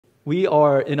We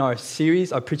are in our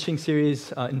series, our preaching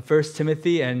series in First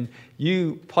Timothy, and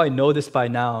you probably know this by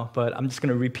now, but I'm just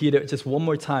going to repeat it just one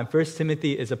more time. First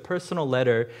Timothy is a personal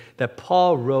letter that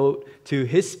Paul wrote to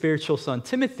his spiritual son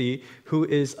Timothy, who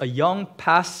is a young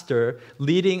pastor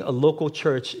leading a local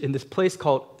church in this place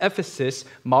called Ephesus,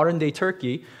 modern-day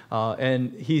Turkey,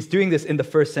 and he's doing this in the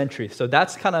first century. So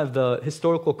that's kind of the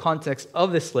historical context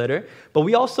of this letter. But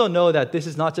we also know that this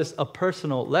is not just a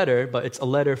personal letter, but it's a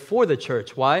letter for the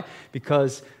church. Why?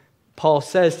 Because Paul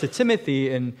says to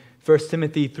Timothy in 1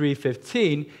 Timothy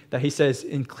 3:15 that he says,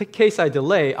 in case I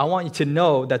delay, I want you to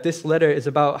know that this letter is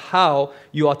about how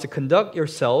you ought to conduct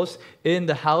yourselves in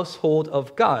the household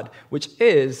of God, which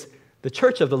is the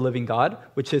church of the living God,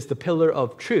 which is the pillar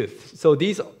of truth. So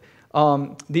these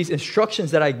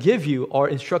instructions that I give you are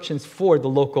instructions for the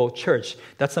local church.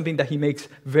 That's something that he makes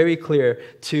very clear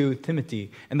to Timothy.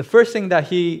 And the first thing that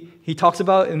he talks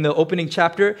about in the opening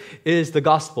chapter is the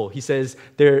gospel. He says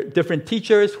there are different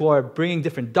teachers who are bringing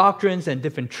different doctrines and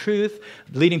different truth,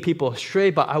 leading people astray.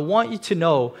 But I want you to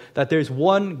know that there's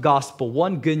one gospel,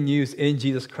 one good news in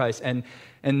Jesus Christ.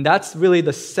 And that's really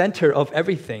the center of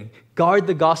everything. Guard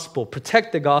the gospel,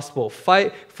 protect the gospel,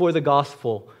 fight for the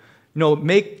gospel.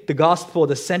 Make the gospel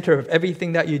the center of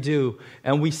everything that you do.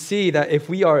 And we see that if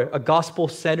we are a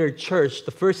gospel-centered church,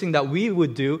 the first thing that we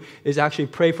would do is actually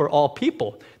pray for all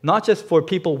people. Not just for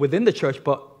people within the church,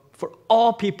 but for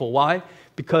all people. Why?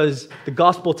 Because the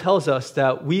gospel tells us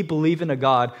that we believe in a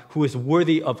God who is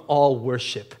worthy of all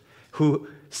worship, who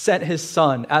sent his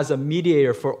son as a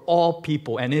mediator for all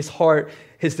people, and his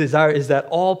desire is that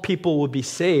all people will be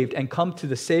saved and come to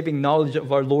the saving knowledge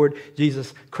of our Lord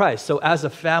Jesus Christ. So as a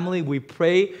family, we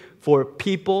pray for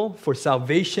people, for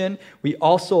salvation. We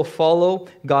also follow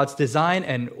God's design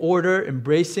and order,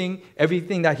 embracing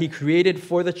everything that he created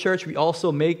for the church. We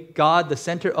also make God the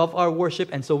center of our worship.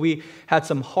 And so we had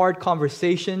some hard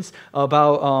conversations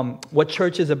about what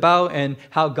church is about and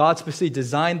how God specifically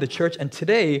designed the church. And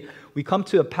today, we come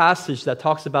to a passage that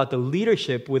talks about the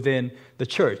leadership within the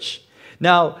church.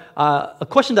 Now, a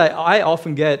question that I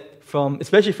often get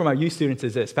especially from our youth students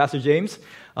is this: Pastor James,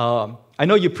 I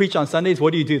know you preach on Sundays.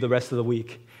 What do you do the rest of the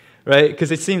week? Right?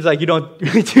 Because it seems like you don't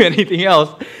really do anything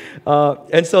else.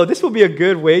 And so this will be a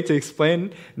good way to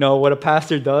explain, what a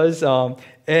pastor does.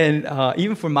 And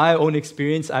even from my own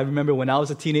experience, I remember when I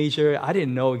was a teenager, I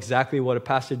didn't know exactly what a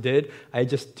pastor did. I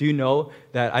just do know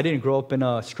that I didn't grow up in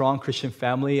a strong Christian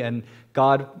family, and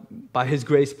God, by his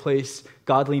grace, placed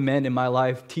godly men in my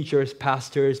life, teachers,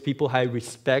 pastors, people I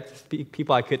respect,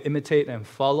 people I could imitate and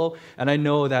follow. And I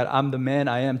know that I'm the man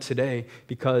I am today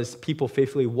because people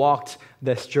faithfully walked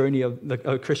this journey of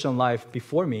the Christian life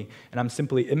before me, and I'm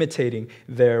simply imitating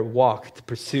their walk to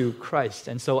pursue Christ.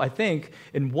 And so I think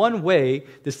in one way,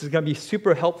 this is going to be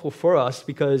super helpful for us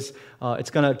because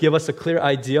it's going to give us a clear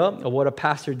idea of what a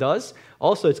pastor does.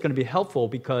 Also, it's going to be helpful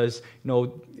because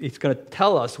it's going to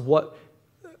tell us what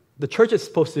the church is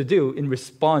supposed to do in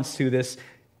response to this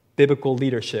biblical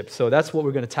leadership. So that's what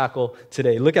we're going to tackle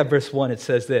today. Look at verse 1. It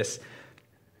says this: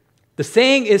 "The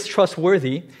saying is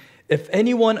trustworthy. If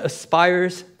anyone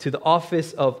aspires to the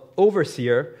office of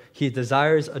overseer, he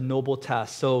desires a noble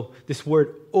task." So this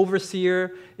word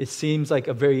overseer, it seems like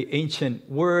a very ancient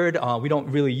word. We don't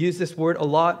really use this word a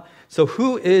lot. So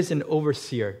who is an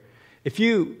overseer? If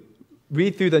you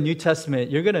read through the New Testament,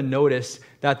 you're going to notice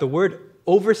that the word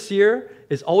overseer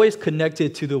is always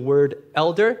connected to the word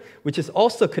elder, which is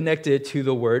also connected to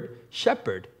the word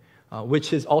shepherd,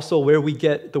 which is also where we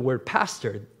get the word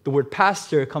pastor. The word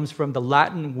pastor comes from the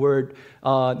Latin word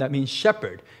that means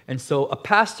shepherd. And so a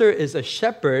pastor is a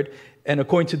shepherd, and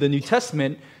according to the New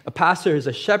Testament, a pastor is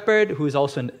a shepherd who is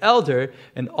also an elder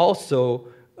and also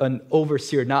an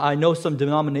overseer. Now, I know some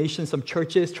denominations, some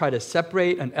churches try to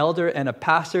separate an elder and a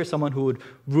pastor, someone who would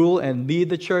rule and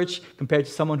lead the church compared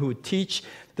to someone who would teach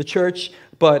the church.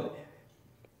 But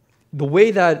the way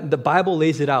that the Bible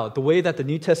lays it out, the way that the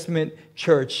New Testament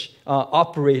church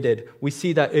operated, we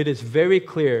see that it is very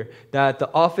clear that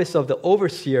the office of the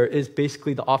overseer is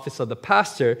basically the office of the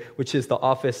pastor, which is the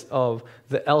office of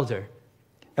the elder.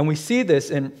 And we see this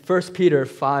in 1 Peter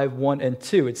 5:1 and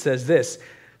 2. It says this: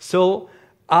 "So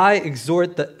I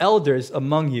exhort the elders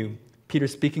among you," Peter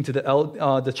speaking to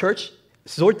the church,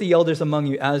 "exhort the elders among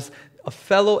you as a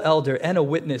fellow elder and a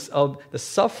witness of the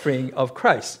suffering of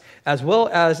Christ, as well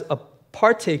as a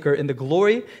partaker in the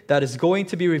glory that is going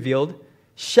to be revealed.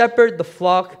 Shepherd the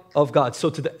flock of God." So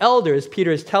to the elders,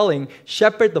 Peter is telling,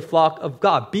 shepherd the flock of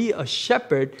God. Be a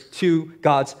shepherd to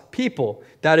God's people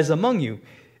that is among you,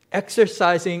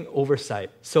 exercising oversight.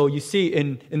 So you see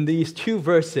in these two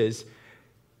verses,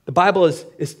 the Bible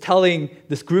is telling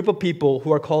this group of people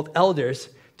who are called elders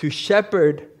to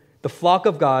shepherd the flock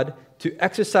of God, to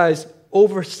exercise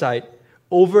oversight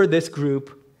over this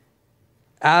group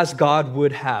as God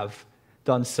would have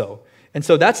done so. And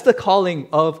so that's the calling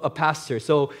of a pastor.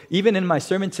 So even in my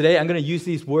sermon today, I'm going to use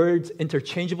these words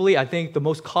interchangeably. I think the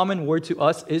most common word to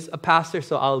us is a pastor,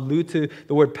 so I'll allude to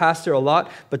the word pastor a lot.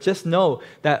 But just know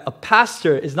that a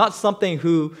pastor is not something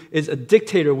who is a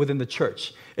dictator within the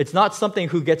church. It's not something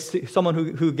who gets to, someone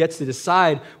who gets to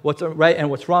decide what's right and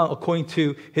what's wrong according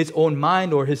to his own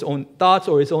mind or his own thoughts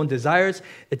or his own desires.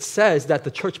 It says that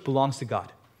the church belongs to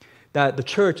God, that the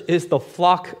church is the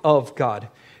flock of God.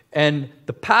 And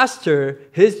the pastor,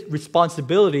 his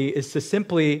responsibility is to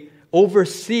simply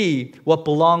oversee what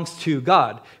belongs to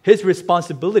God. His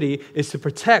responsibility is to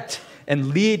protect and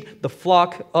lead the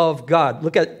flock of God.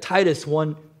 Look at Titus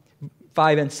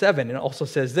 1:5-7. And it also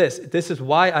says this: "This is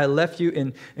why I left you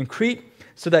in Crete,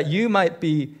 so that you might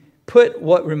be put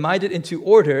what reminded into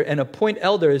order and appoint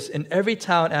elders in every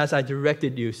town as I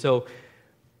directed you." So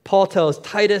Paul tells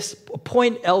Titus,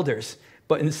 appoint elders.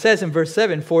 But it says in verse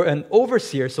 7, for an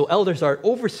overseer, so elders are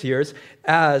overseers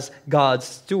as God's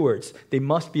stewards. They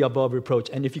must be above reproach.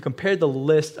 And if you compare the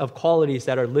list of qualities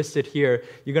that are listed here,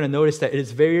 you're going to notice that it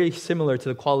is very similar to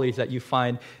the qualities that you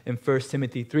find in 1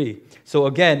 Timothy 3. So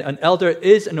again, an elder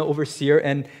is an overseer,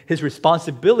 and his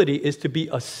responsibility is to be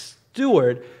a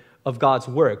steward of God's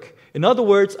work. In other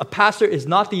words, a pastor is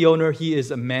not the owner, he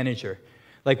is a manager.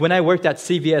 Like when I worked at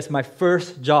CVS, my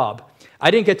first job, I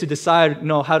didn't get to decide,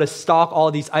 how to stock all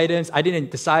these items. I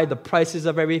didn't decide the prices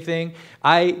of everything.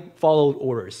 I followed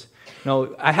orders.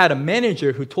 I had a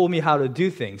manager who told me how to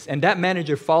do things, and that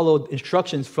manager followed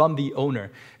instructions from the owner.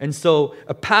 And so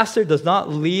a pastor does not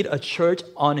lead a church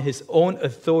on his own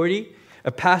authority.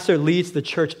 A pastor leads the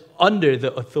church under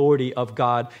the authority of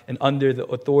God and under the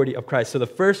authority of Christ. So the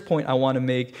first point I want to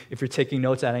make, if you're taking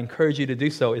notes, and I encourage you to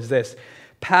do so, is this: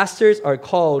 pastors are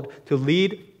called to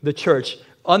lead the church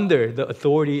under the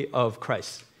authority of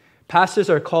Christ. Pastors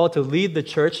are called to lead the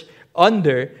church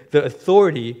under the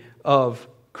authority of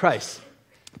Christ.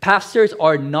 Pastors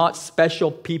are not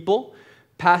special people.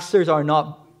 Pastors are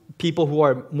not people who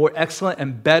are more excellent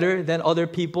and better than other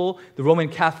people. The Roman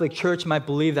Catholic Church might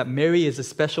believe that Mary is a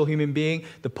special human being,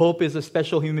 the Pope is a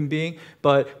special human being,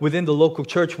 but within the local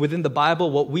church, within the Bible,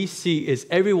 what we see is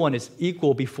everyone is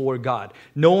equal before God.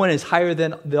 No one is higher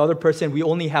than the other person. We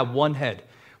only have one head,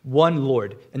 one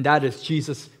Lord, and that is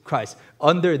Jesus Christ.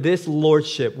 Under this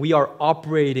lordship, we are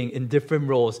operating in different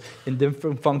roles, in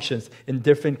different functions, in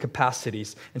different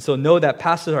capacities. And so know that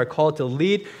pastors are called to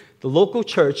lead the local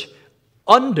church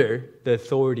under the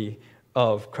authority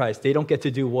of Christ. They don't get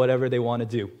to do whatever they want to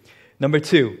do. Number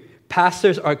 2,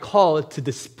 pastors are called to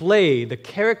display the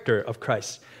character of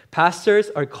Christ. Pastors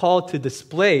are called to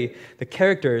display the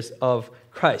characters of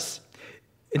Christ.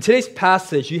 In today's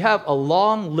passage, you have a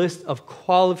long list of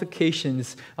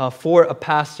qualifications for a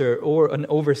pastor or an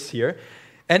overseer.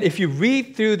 And if you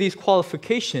read through these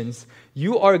qualifications,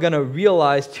 you are going to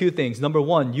realize two things. Number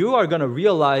 1, you are going to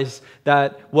realize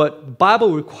that what the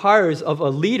Bible requires of a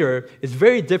leader is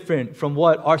very different from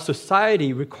what our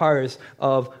society requires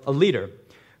of a leader.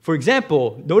 For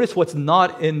example, notice what's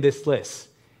not in this list.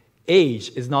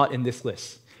 Age is not in this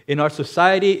list. In our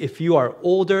society, if you are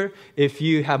older, if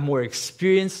you have more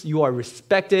experience, you are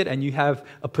respected and you have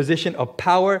a position of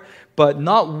power. But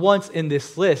not once in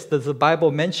this list does the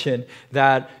Bible mention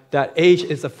that age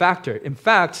is a factor. In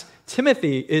fact,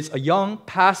 Timothy is a young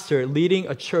pastor leading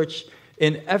a church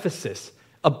in Ephesus,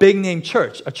 a big-name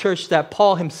church, a church that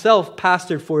Paul himself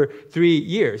pastored for 3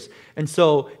 years. And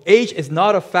so age is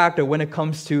not a factor when it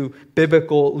comes to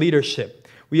biblical leadership.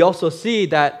 We also see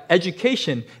that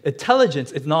education,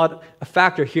 intelligence is not a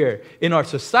factor here. In our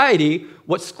society,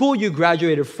 what school you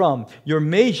graduated from, your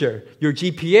major, your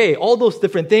GPA, all those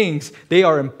different things, they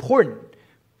are important,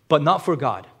 but not for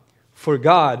God. For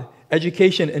God,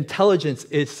 education, intelligence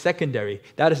is secondary.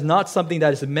 That is not something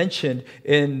that is mentioned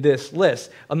in this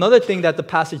list. Another thing that the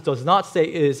passage does not say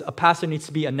is a pastor needs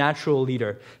to be a natural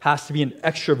leader, has to be an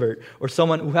extrovert, or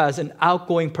someone who has an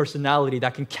outgoing personality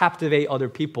that can captivate other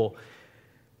people.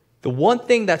 The one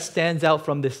thing that stands out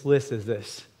from this list is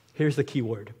this. Here's the key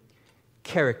word: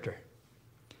 character.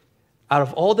 Out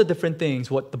of all the different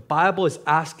things, what the Bible is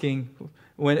asking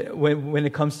when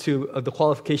it comes to the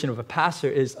qualification of a pastor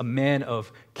is a man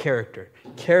of character.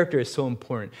 Character is so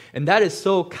important. And that is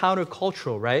so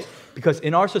countercultural, right? Because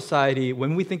in our society,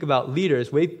 when we think about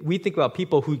leaders, we think about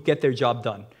people who get their job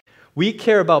done. We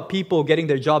care about people getting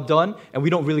their job done, and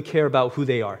we don't really care about who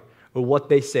they are, or what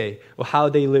they say, or how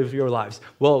they live your lives.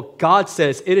 Well, God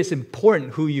says it is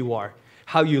important who you are,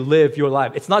 how you live your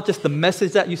life. It's not just the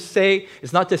message that you say,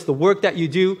 it's not just the work that you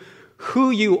do.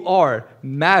 Who you are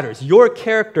matters. Your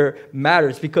character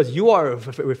matters because you are a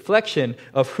reflection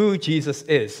of who Jesus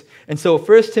is. And so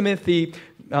 1 Timothy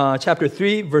chapter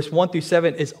 3, verse 1 through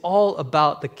 7 is all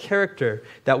about the character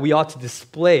that we ought to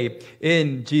display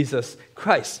in Jesus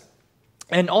Christ.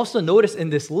 And also notice in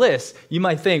this list, you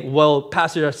might think, well,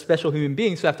 pastors are special human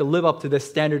beings who have to live up to this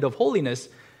standard of holiness.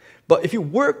 But if you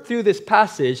work through this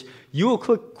passage, you will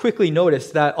quickly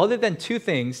notice that other than two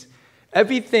things,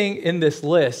 everything in this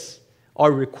list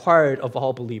are required of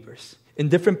all believers. In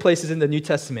different places in the New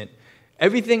Testament,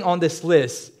 everything on this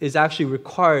list is actually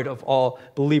required of all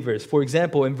believers. For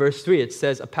example, in verse 3, it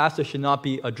says a pastor should not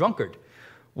be a drunkard.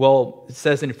 Well, it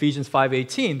says in Ephesians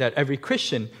 5:18 that every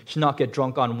Christian should not get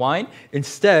drunk on wine.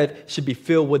 Instead, should be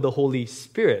filled with the Holy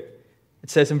Spirit. It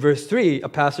says in verse 3, a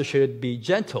pastor should be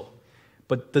gentle.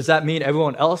 But does that mean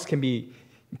everyone else can be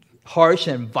harsh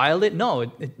and violent? No,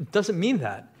 it doesn't mean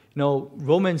that.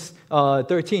 Romans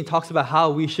 13 talks about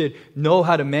how we should know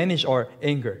how to manage our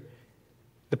anger.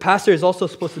 The pastor is also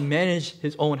supposed to manage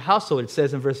his own household. It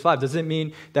says in verse 5. Does it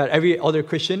mean that every other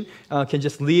Christian can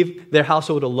just leave their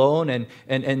household alone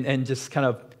and just kind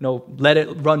of let it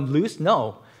run loose?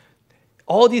 No.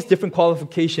 All these different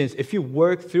qualifications, if you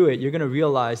work through it, you're going to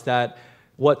realize that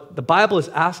what the Bible is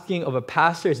asking of a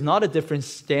pastor is not a different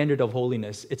standard of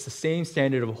holiness. It's the same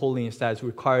standard of holiness that is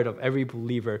required of every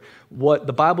believer. What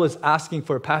the Bible is asking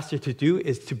for a pastor to do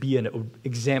is to be an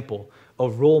example, a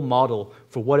role model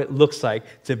for what it looks like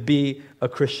to be a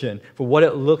Christian, for what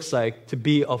it looks like to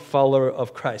be a follower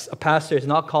of Christ. A pastor is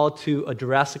not called to a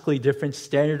drastically different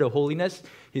standard of holiness.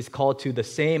 He's called to the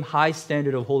same high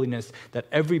standard of holiness that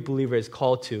every believer is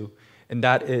called to, and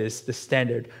that is the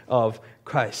standard of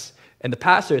Christ. And the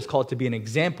pastor is called to be an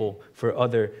example for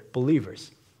other believers.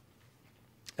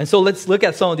 And so let's look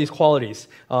at some of these qualities,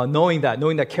 knowing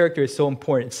that character is so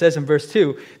important. It says in verse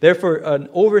 2, therefore an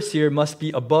overseer must be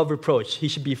above reproach. He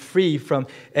should be free from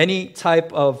any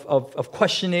type of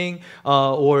questioning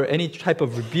or any type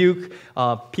of rebuke.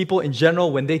 People in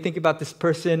general, when they think about this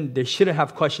person, they shouldn't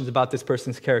have questions about this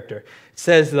person's character. It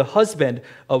says the husband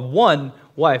of one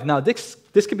wife. Now this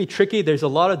could be tricky. There's a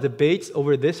lot of debates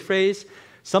over this phrase.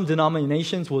 Some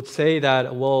denominations will say that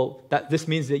this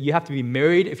means that you have to be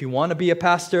married if you want to be a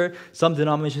pastor. Some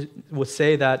denominations will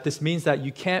say that this means that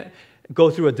you can't go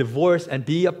through a divorce and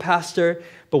be a pastor.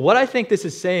 But what I think this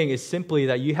is saying is simply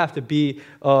that you have to be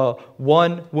a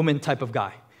one-woman type of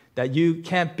guy, that you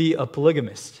can't be a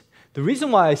polygamist. The reason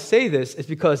why I say this is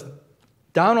because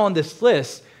down on this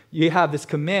list, you have this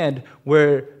command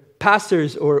where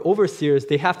pastors or overseers,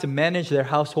 they have to manage their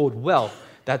household well,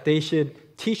 that they should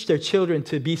teach their children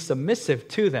to be submissive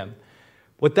to them.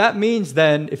 What that means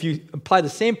then, if you apply the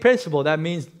same principle, that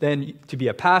means then to be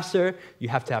a pastor, you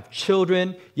have to have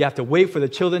children, you have to wait for the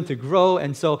children to grow.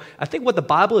 And so I think what the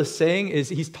Bible is saying is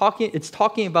it's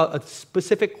talking about a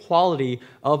specific quality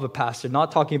of a pastor,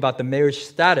 not talking about the marriage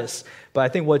status. But I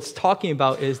think what it's talking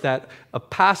about is that a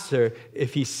pastor,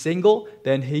 if he's single,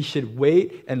 then he should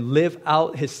wait and live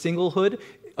out his singlehood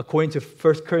according to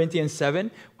 1 Corinthians 7,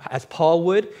 as Paul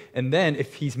would. And then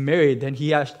if he's married, then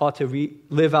he ought to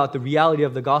live out the reality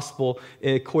of the gospel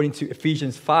according to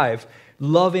Ephesians 5,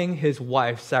 loving his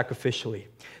wife sacrificially.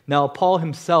 Now, Paul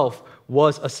himself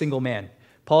was a single man.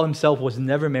 Paul himself was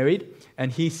never married.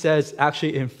 And he says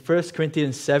actually in 1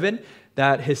 Corinthians 7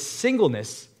 that his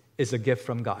singleness is a gift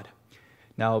from God.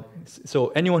 Now, so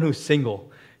anyone who's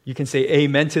single, you can say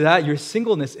amen to that. Your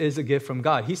singleness is a gift from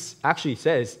God. He actually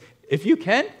says, if you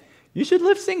can, you should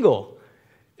live single.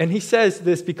 And he says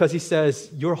this because he says,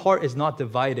 your heart is not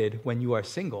divided when you are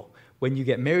single. When you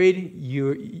get married,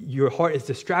 your heart is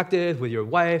distracted with your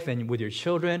wife and with your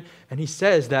children. And he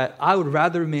says that I would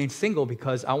rather remain single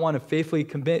because I want to faithfully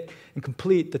commit and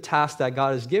complete the task that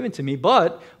God has given to me.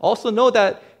 But also know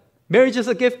that marriage is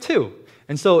a gift too.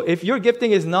 And so if your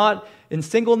gifting is not in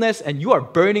singleness and you are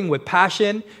burning with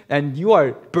passion and you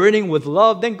are burning with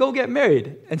love, then go get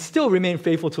married and still remain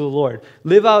faithful to the Lord.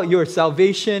 Live out your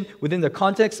salvation within the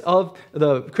context of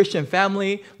the Christian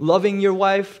family, loving your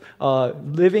wife,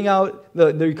 living out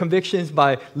the convictions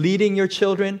by leading your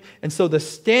children. And so the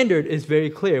standard is very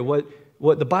clear.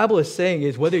 What the Bible is saying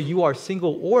is whether you are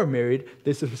single or married,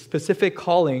 there's a specific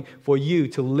calling for you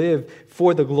to live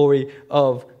for the glory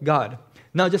of God.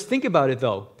 Now just think about it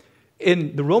though.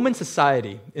 In the Roman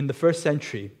society, in the first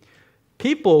century,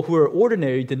 people who were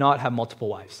ordinary did not have multiple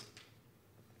wives.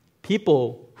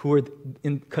 People who were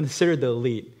considered the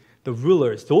elite, the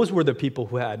rulers, those were the people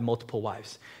who had multiple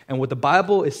wives. And what the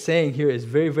Bible is saying here is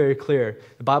very, very clear.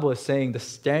 The Bible is saying the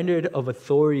standard of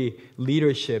authority,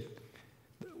 leadership,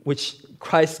 which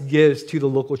Christ gives to the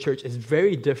local church is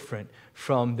very different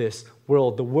from this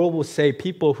world, the world will say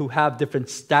people who have different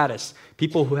status,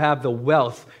 people who have the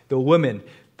wealth, the women,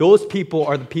 those people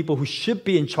are the people who should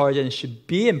be in charge and should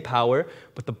be in power.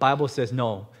 But the Bible says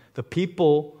no. The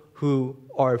people who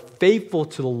are faithful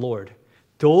to the Lord,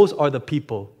 those are the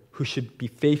people who should be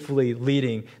faithfully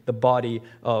leading the body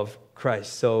of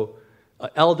Christ. So an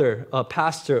elder, a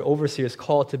pastor, overseer is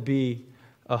called to be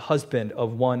a husband of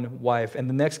one wife. And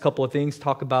the next couple of things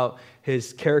talk about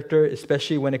his character,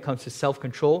 especially when it comes to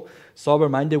self-control.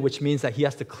 Sober-minded, which means that he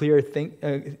has to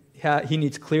he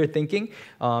needs clear thinking,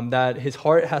 that his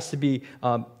heart has to be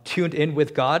tuned in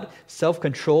with God.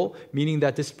 Self-control, meaning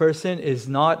that this person is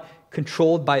not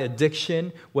controlled by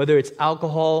addiction, whether it's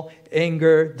alcohol,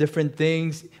 anger, different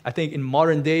things. I think in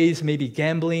modern days, maybe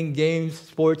gambling, games,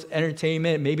 sports,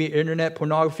 entertainment, maybe internet,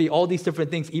 pornography, all these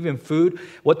different things, even food.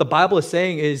 What the Bible is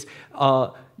saying is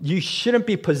you shouldn't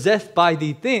be possessed by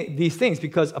these things,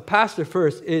 because a pastor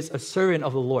first is a servant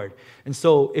of the Lord. And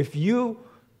so if you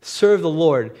serve the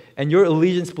Lord and your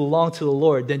allegiance belongs to the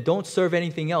Lord, then don't serve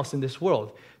anything else in this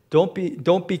world. Don't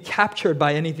be captured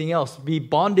by anything else. Be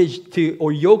bondage to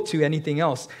or yoked to anything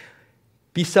else.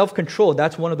 Be self-controlled.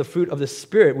 That's one of the fruit of the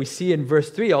Spirit. We see in verse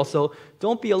 3 also,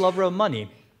 don't be a lover of money.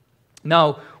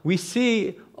 Now, we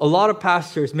see a lot of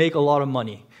pastors make a lot of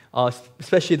money,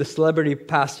 especially the celebrity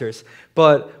pastors.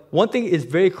 But one thing is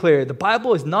very clear. The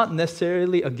Bible is not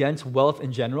necessarily against wealth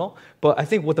in general, but I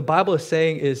think what the Bible is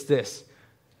saying is this.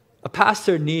 A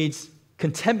pastor needs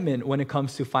contentment when it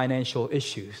comes to financial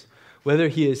issues. Whether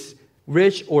he is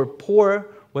rich or poor,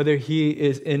 whether he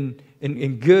is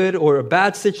in good or a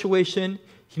bad situation,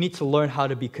 he needs to learn how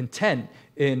to be content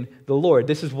in the Lord.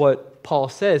 This is what Paul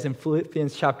says in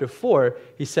Philippians chapter 4.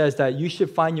 He says that you should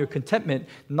find your contentment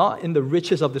not in the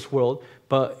riches of this world,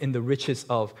 but in the riches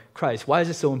of Christ. Why is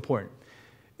this so important?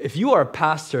 If you are a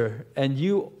pastor and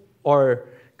you are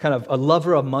kind of a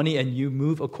lover of money and you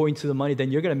move according to the money,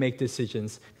 then you're going to make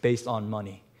decisions based on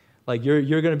money. Like you're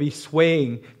going to be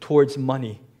swaying towards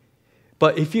money.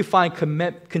 But if you find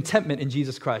contentment in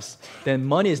Jesus Christ, then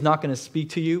money is not going to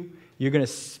speak to you. You're going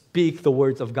to speak the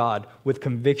words of God with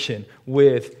conviction,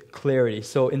 with clarity.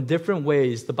 So in different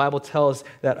ways, the Bible tells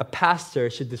that a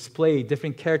pastor should display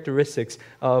different characteristics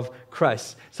of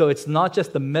Christ. So it's not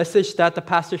just the message that the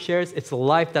pastor shares, it's the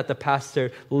life that the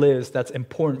pastor lives that's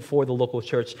important for the local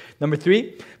church. Number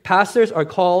 3, pastors are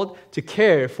called to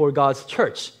care for God's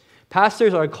church.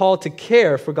 Pastors are called to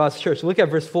care for God's church. Look at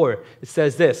verse 4. It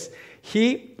says this,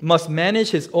 he must manage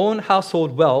his own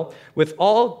household well, with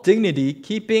all dignity,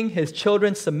 keeping his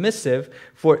children submissive.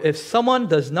 For if someone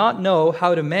does not know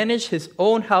how to manage his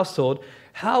own household,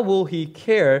 how will he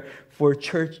care for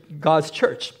God's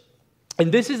church?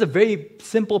 And this is a very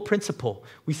simple principle.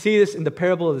 We see this in the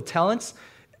parable of the talents.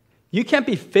 You can't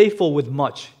be faithful with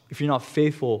much if you're not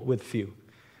faithful with few.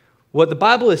 What the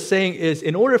Bible is saying is,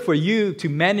 in order for you to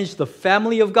manage the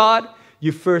family of God,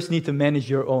 you first need to manage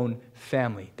your own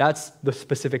family. That's the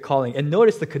specific calling. And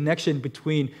notice the connection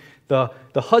between the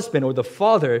husband or the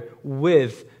father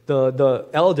with the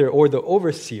elder or the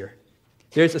overseer.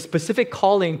 There's a specific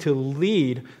calling to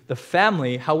lead the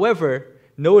family. However,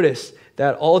 notice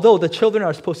that although the children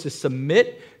are supposed to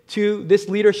submit to this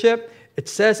leadership, it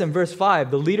says in verse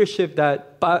 5, the leadership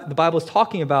that the Bible is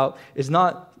talking about is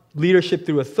not leadership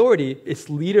through authority, it's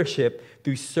leadership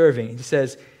through serving. He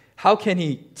says, how can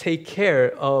he take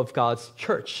care of God's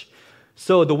church?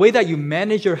 So the way that you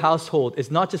manage your household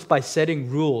is not just by setting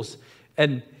rules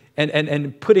and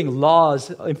putting laws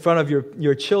in front of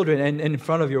your children and in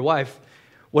front of your wife.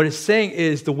 What it's saying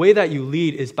is the way that you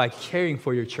lead is by caring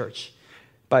for your church,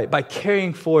 by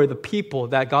caring for the people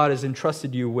that God has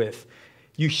entrusted you with.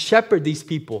 You shepherd these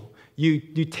people.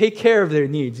 You take care of their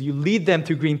needs. You lead them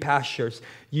to green pastures.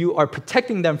 You are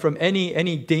protecting them from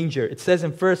any danger. It says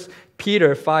in 1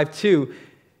 Peter 5:2,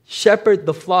 shepherd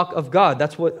the flock of God.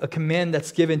 That's what a command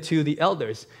that's given to the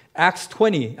elders. Acts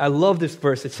 20, I love this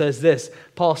verse. It says this,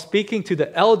 Paul speaking to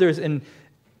the elders in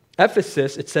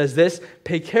Ephesus, it says this,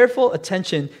 pay careful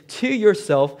attention to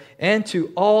yourself and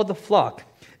to all the flock,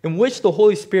 in which the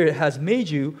Holy Spirit has made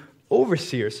you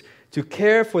overseers, to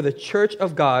care for the church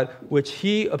of God, which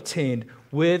he obtained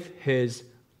with his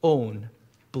own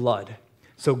blood.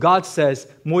 So God says,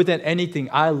 more than anything,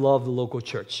 I love the local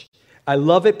church. I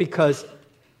love it because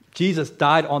Jesus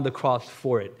died on the cross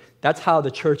for it. That's how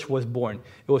the church was born.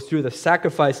 It was through the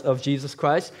sacrifice of Jesus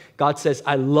Christ. God says,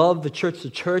 I love the church. The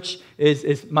church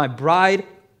is my bride.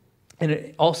 And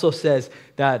it also says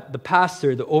that the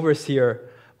pastor, the overseer,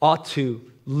 ought to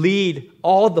lead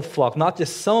all the flock, not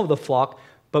just some of the flock,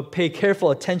 but pay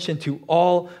careful attention to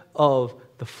all of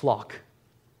the flock.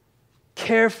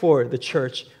 care for the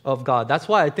church of God. That's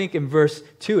why I think in verse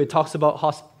 2 it talks about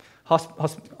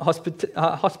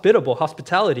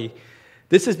hospitality.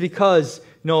 This is because,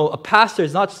 a pastor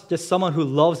is not just someone who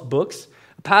loves books.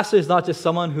 A pastor is not just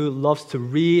someone who loves to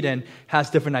read and has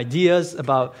different ideas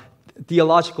about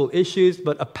theological issues,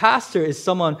 but a pastor is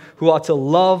someone who ought to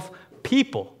love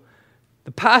people.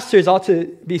 The pastors ought to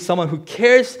be someone who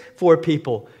cares for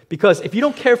people, because if you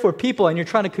don't care for people and you're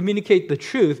trying to communicate the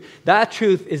truth, that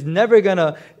truth is never going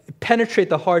to penetrate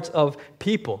the hearts of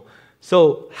people.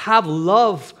 So have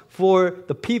love for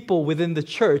the people within the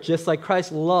church, just like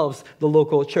Christ loves the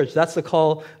local church. That's the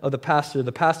call of the pastor.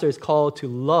 The pastor is called to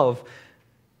love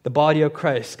the body of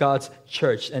Christ, God's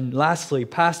church. And lastly,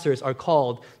 pastors are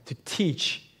called to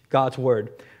teach God's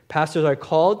word. Pastors are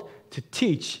called to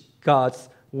teach God's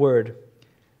word.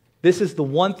 This is the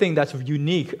one thing that's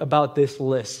unique about this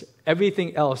list.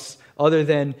 Everything else, other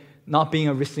than not being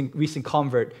a recent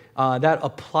convert, that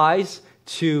applies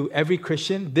to every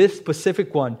Christian. This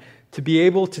specific one, to be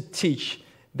able to teach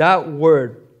that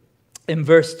word in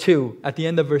verse 2, at the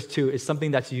end of verse 2, is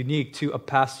something that's unique to a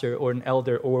pastor or an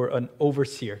elder or an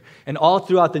overseer. And all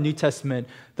throughout the New Testament,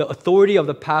 the authority of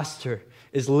the pastor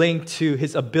is linked to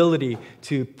his ability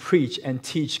to preach and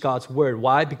teach God's word.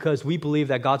 Why? Because we believe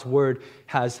that God's word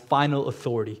has final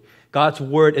authority. God's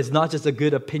word is not just a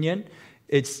good opinion,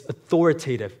 it's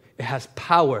authoritative. It has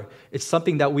power. It's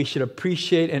something that we should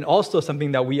appreciate and also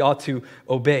something that we ought to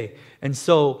obey. And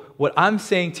so what I'm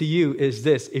saying to you is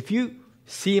this: if you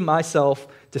see myself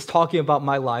just talking about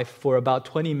my life for about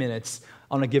 20 minutes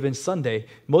on a given Sunday,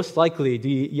 most likely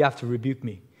you have to rebuke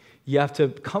me. You have to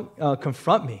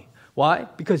confront me. Why?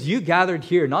 Because you gathered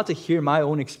here not to hear my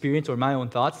own experience or my own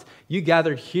thoughts. You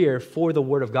gathered here for the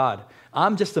Word of God.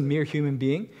 I'm just a mere human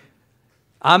being.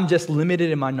 I'm just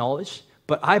limited in my knowledge.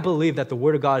 But I believe that the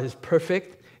Word of God is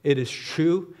perfect. It is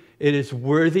true. It is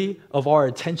worthy of our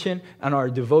attention and our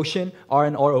devotion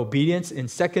and our obedience. In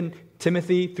 2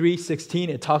 Timothy 3:16,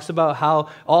 it talks about how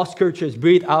all Scripture is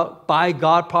breathed out by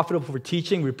God, profitable for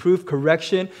teaching, reproof,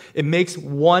 correction. It makes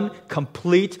one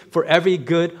complete for every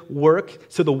good work.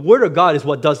 So the Word of God is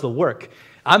what does the work.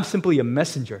 I'm simply a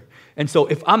messenger. And so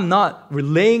if I'm not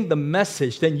relaying the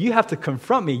message, then you have to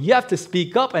confront me. You have to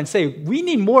speak up and say, we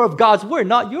need more of God's Word,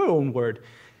 not your own word.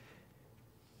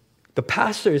 The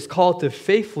pastor is called to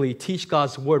faithfully teach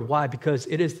God's word. Why? Because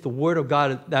it is the word of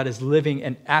God that is living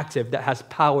and active, that has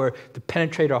power to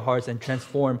penetrate our hearts and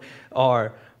transform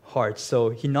our hearts. So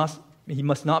he must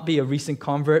not be a recent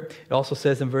convert. It also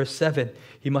says in verse 7,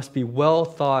 he must be well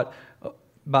thought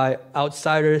by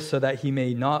outsiders so that he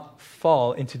may not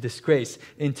fall into disgrace,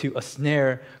 into a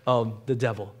snare of the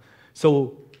devil.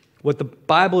 So what the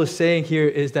Bible is saying here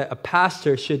is that a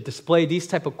pastor should display these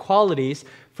type of qualities,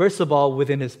 first of all,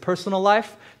 within his personal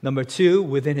life. Number 2,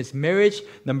 within his marriage.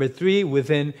 Number 3,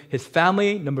 within his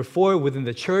family. Number 4, within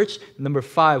the church. Number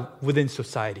 5, within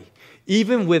society.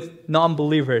 Even with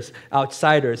non-believers,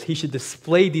 outsiders, he should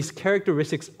display these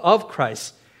characteristics of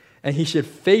Christ, and he should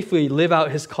faithfully live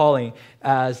out his calling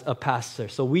as a pastor.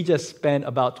 So we just spent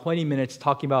about 20 minutes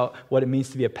talking about what it means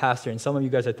to be a pastor. And some of you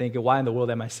guys are thinking, why in the world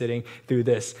am I sitting through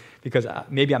this? Because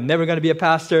maybe I'm never going to be a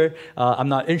pastor. I'm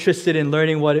not interested in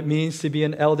learning what it means to be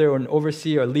an elder or an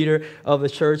overseer or leader of the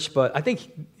church. But I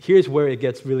think here's where it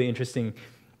gets really interesting.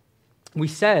 We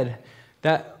said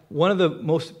that one of the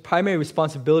most primary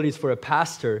responsibilities for a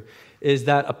pastor is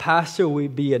that a pastor will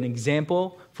be an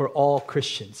example for all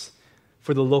Christians,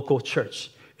 for the local church.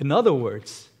 In other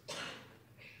words,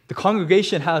 the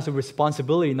congregation has a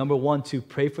responsibility, number 1, to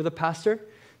pray for the pastor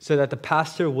so that the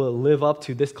pastor will live up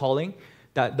to this calling,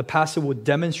 that the pastor will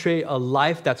demonstrate a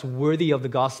life that's worthy of the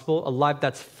gospel, a life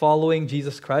that's following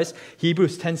Jesus Christ.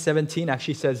 Hebrews 10:17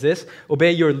 actually says this: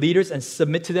 obey your leaders and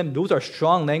submit to them. Those are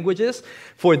strong languages,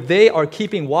 for they are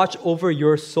keeping watch over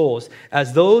your souls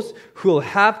as those who will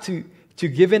have to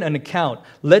give in an account.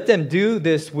 Let them do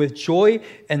this with joy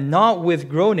and not with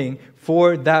groaning,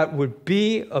 for that would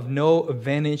be of no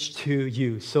advantage to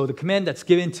you. So the command that's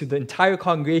given to the entire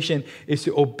congregation is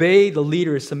to obey the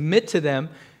leaders, submit to them.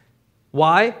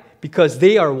 Why? Because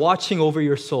they are watching over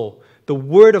your soul. The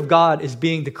word of God is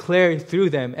being declared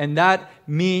through them, and that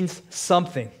means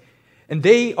something. And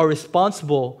they are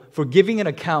responsible for giving an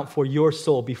account for your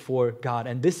soul before God.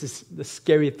 And this is the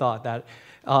scary thought that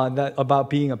about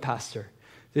being a pastor.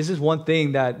 This is one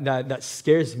thing that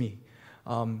scares me.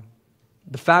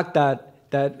 The fact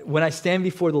that when I stand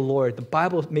before the Lord, the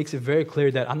Bible makes it very clear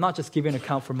that I'm not just giving an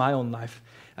account for my own life.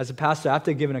 As a pastor, I have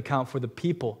to give an account for the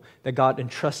people that God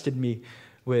entrusted me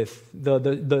with,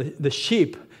 the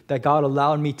sheep that God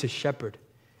allowed me to shepherd.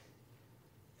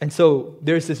 And so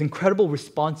there's this incredible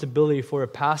responsibility for a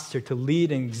pastor to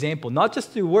lead an example, not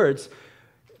just through words,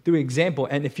 through example.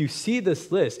 And if you see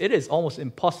this list, it is almost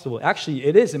impossible. Actually,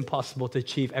 it is impossible to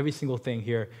achieve every single thing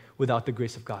here without the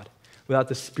grace of God, without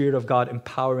the Spirit of God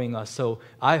empowering us. So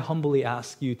I humbly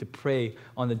ask you to pray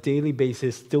on a daily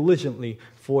basis diligently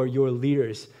for your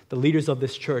leaders, the leaders of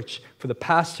this church, for the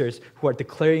pastors who are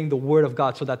declaring the word of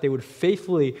God so that they would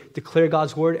faithfully declare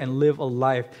God's word and live a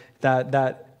life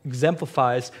that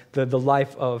exemplifies the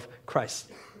life of Christ.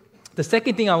 The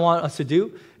second thing I want us to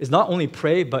do is not only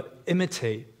pray, but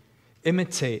imitate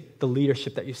the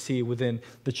leadership that you see within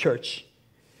the church.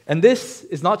 And this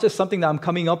is not just something that I'm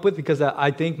coming up with because I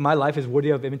think my life is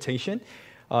worthy of imitation.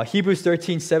 Hebrews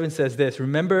 13:7 says this,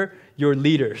 remember your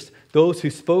leaders, those who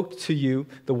spoke to you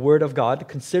the word of God,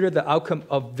 consider the outcome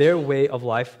of their way of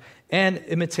life and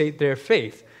imitate their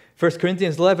faith. 1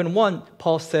 Corinthians 11:1,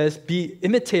 Paul says, be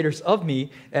imitators of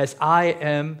me as I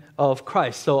am of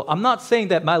Christ. So I'm not saying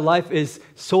that my life is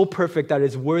so perfect that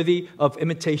it's worthy of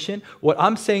imitation. What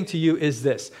I'm saying to you is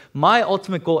this. My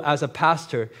ultimate goal as a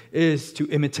pastor is to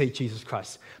imitate Jesus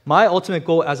Christ. My ultimate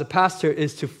goal as a pastor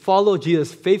is to follow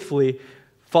Jesus faithfully,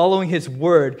 following his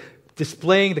word,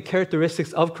 displaying the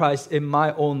characteristics of Christ in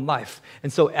my own life.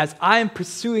 And so as I am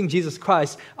pursuing Jesus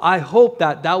Christ, I hope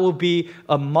that will be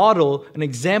a model, an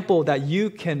example that you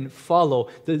can follow.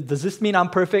 Does this mean I'm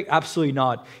perfect? Absolutely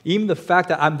not. Even the fact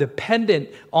that I'm dependent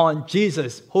on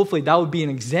Jesus, hopefully that would be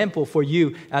an example for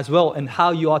you as well and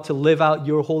how you ought to live out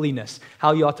your holiness,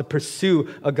 how you ought to pursue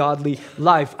a godly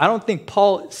life. I don't think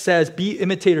Paul says, be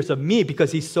imitators of me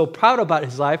because he's so proud about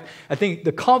his life. I think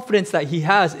the confidence that he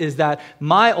has is that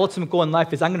my ultimate goal in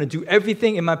life is I'm going to do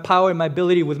everything in my power and my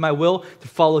ability with my will to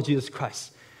follow Jesus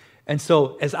Christ. And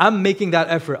so as I'm making that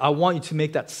effort, I want you to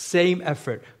make that same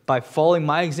effort by following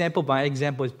my example. My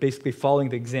example is basically following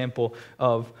the example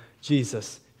of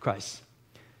Jesus Christ.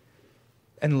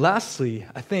 And lastly,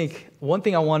 I think one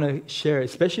thing I want to share,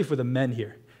 especially for the men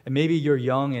here, and maybe you're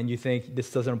young and you think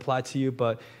this doesn't apply to you,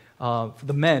 but for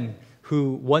the men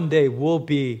who one day will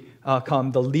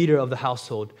become the leader of the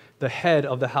household, the head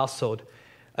of the household,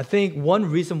 I think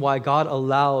one reason why God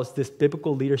allows this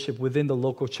biblical leadership within the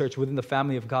local church, within the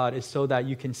family of God, is so that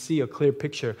you can see a clear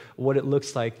picture of what it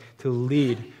looks like to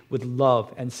lead with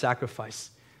love and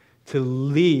sacrifice, to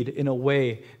lead in a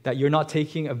way that you're not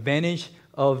taking advantage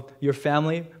of your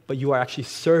family, but you are actually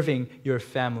serving your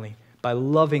family by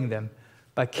loving them,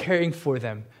 by caring for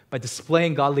them, by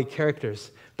displaying godly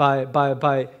characters,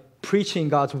 by preaching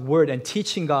God's word and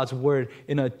teaching God's word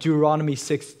in a Deuteronomy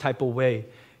 6 type of way.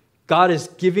 God is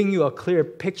giving you a clear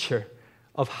picture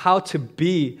of how to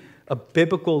be a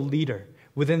biblical leader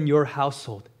within your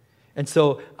household. And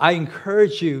so I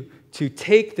encourage you to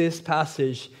take this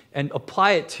passage and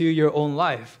apply it to your own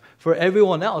life. For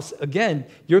everyone else, again,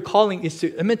 your calling is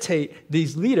to imitate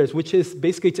these leaders, which is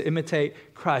basically to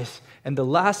imitate Christ. And the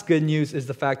last good news is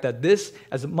the fact that this,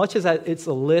 as much as it's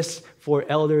a list for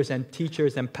elders and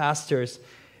teachers and pastors,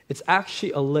 it's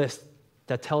actually a list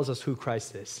that tells us who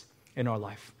Christ is in our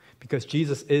life. Because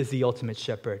Jesus is the ultimate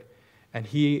shepherd, and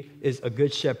he is a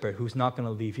good shepherd who's not going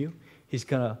to leave you. He's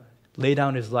going to lay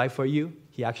down his life for you.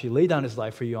 He actually laid down his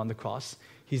life for you on the cross.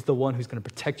 He's the one who's going to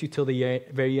protect you till the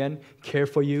very end, care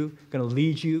for you, going to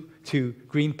lead you to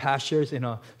green pastures in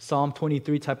a Psalm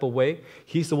 23 type of way.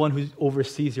 He's the one who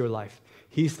oversees your life.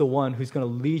 He's the one who's going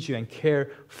to lead you and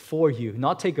care for you,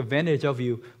 not take advantage of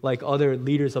you like other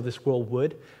leaders of this world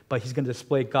would, but he's going to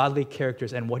display godly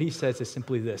characters. And what he says is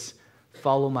simply this: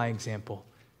 follow my example.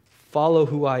 Follow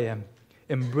who I am.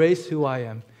 Embrace who I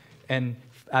am. And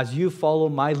as you follow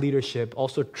my leadership,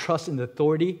 also trust in the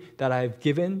authority that I've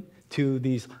given to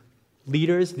these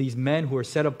leaders, these men who are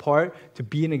set apart to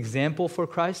be an example for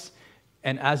Christ.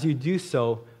 And as you do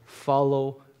so,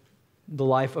 follow the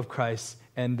life of Christ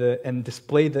and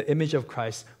display the image of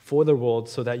Christ for the world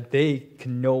so that they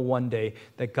can know one day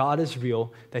that God is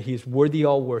real, that he is worthy of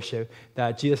all worship,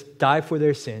 that Jesus died for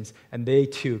their sins, and they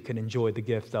too can enjoy the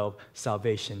gift of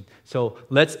salvation. So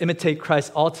let's imitate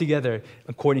Christ all together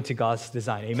according to God's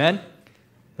design. Amen?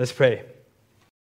 Let's pray.